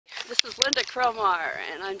This is Lynda Cromar,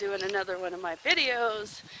 and I'm doing another one of my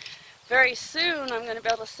videos. Very soon I'm going to be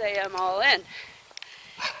able to say I'm all in.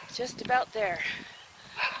 Just about there.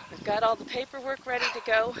 We've got all the paperwork ready to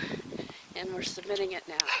go, and we're submitting it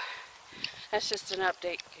now. That's just an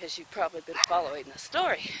update because you've probably been following the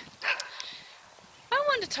story. I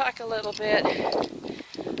wanted to talk a little bit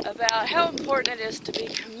about how important it is to be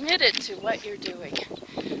committed to what you're doing.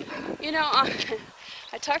 You know,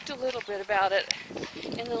 I talked a little bit about it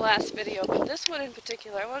in the last video, but this one in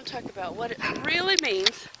particular, I want to talk about what it really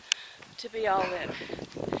means to be all in.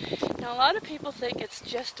 Now, a lot of people think it's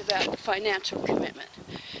just about financial commitment.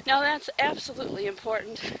 Now, that's absolutely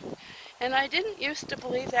important, and I didn't used to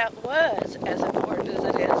believe that was as important as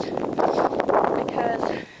it is,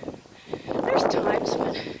 because there's times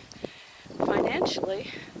when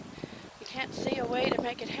financially you can't see a way to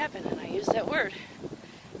make it happen, and I use that word.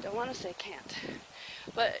 Don't want to say can't,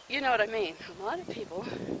 but you know what I mean. A lot of people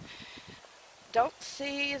don't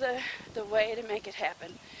see the way to make it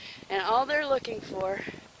happen, and all they're looking for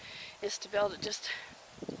is to be able to just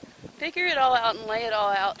figure it all out and lay it all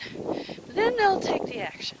out. Then they'll take the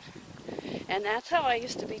action, and that's how I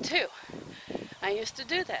used to be too. I used to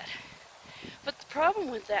do that, but the problem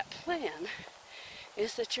with that plan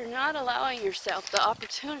is that you're not allowing yourself the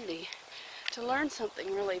opportunity to learn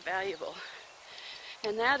something really valuable,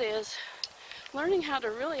 and that is learning how to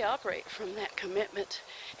really operate from that commitment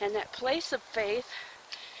and that place of faith,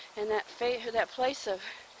 and that place of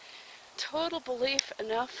total belief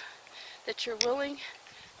enough that you're willing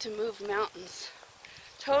to move mountains,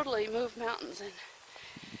 totally move mountains. And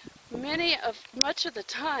much of the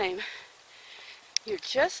time, you're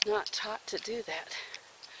just not taught to do that.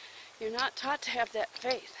 You're not taught to have that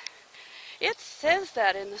faith. It says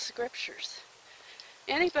that in the scriptures.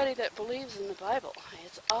 Anybody that believes in the Bible,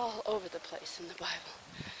 it's all over the place in the Bible.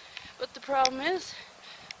 But the problem is,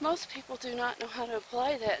 most people do not know how to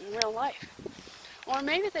apply that in real life. Or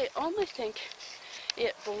maybe they only think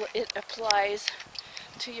it applies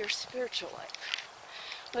to your spiritual life.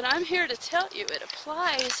 But I'm here to tell you it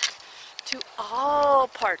applies to all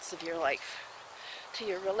parts of your life, to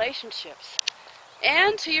your relationships,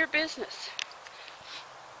 and to your business.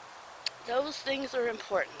 Those things are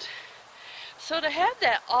important. So to have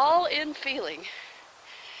that all-in feeling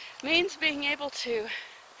means being able to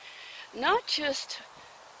not just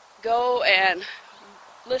go and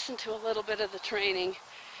listen to a little bit of the training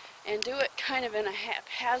and do it kind of in a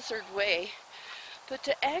haphazard way, but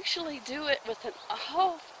to actually do it with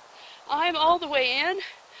I'm all the way in,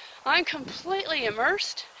 I'm completely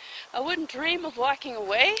immersed, I wouldn't dream of walking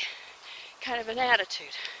away, kind of an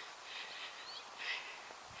attitude.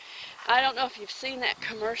 I don't know if you've seen that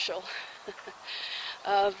commercial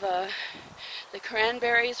of the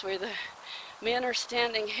cranberries where the men are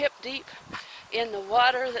standing hip deep in the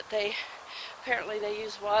water that apparently they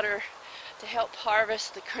use water to help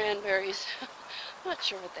harvest the cranberries. I'm not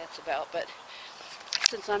sure what that's about, but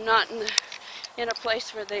since I'm not in a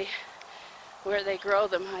place where they grow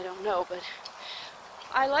them, I don't know. But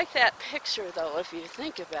I like that picture, though, if you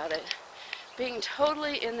think about it, being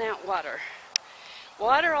totally in that water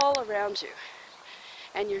all around you,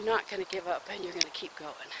 and you're not going to give up, and you're going to keep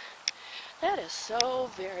going. That is so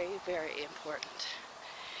very, very important,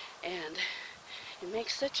 and it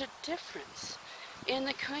makes such a difference in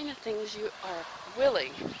the kind of things you are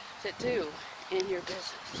willing to do in your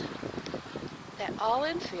business. That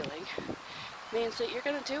all-in feeling means that you're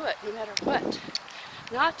going to do it no matter what.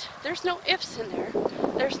 There's no ifs in there.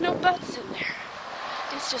 There's no buts in there.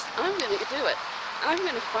 It's just, I'm going to do it. I'm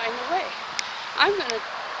going to find a way. I'm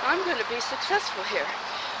going to be successful here.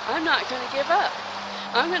 I'm not going to give up.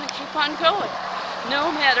 I'm going to keep on going, no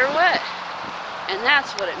matter what. And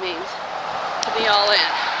that's what it means to be all in.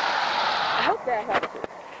 I hope that helps you.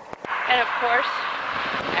 And of course,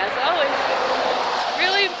 as always, it's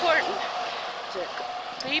really important to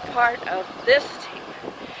be part of this team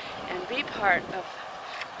and be part of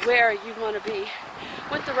where you want to be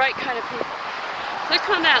with the right kind of people. Click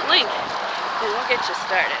on that link and we'll get you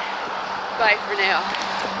started. Bye for now.